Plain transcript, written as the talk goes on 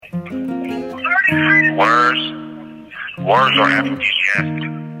Words. Words are aphrodisiac.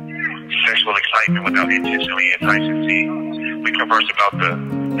 Sexual excitement without intentionally enticing. See, we converse about the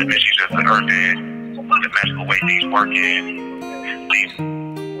mysteries of the earth and the magical way things work in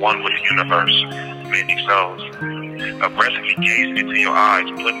being one with the universe, mending souls. Aggressively gazing into your eyes,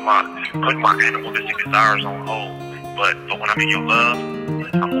 putting my animalistic desires on hold. But when I'm in your love,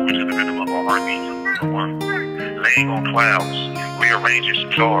 I'm moving to the rhythm of our heartbeat. Laying on clouds,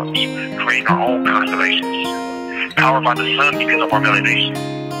 rearranging stars, creating our own constellations. Powered by the sun because of our melanation.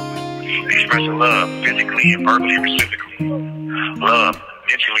 Expressing love physically and verbally reciprocally. Love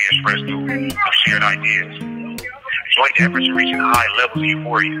mentally expressed through shared ideas. Joint efforts reaching high levels of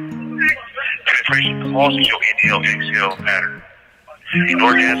euphoria. Penetration pauses your inhale-exhale pattern. An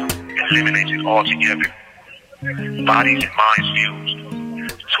orgasm eliminates it altogether. Bodies and minds fused.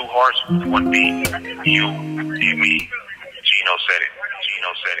 Two hearts with one beat. You and me. Gino said it.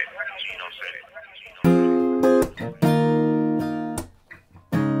 Gino said it. Gino said it. Gino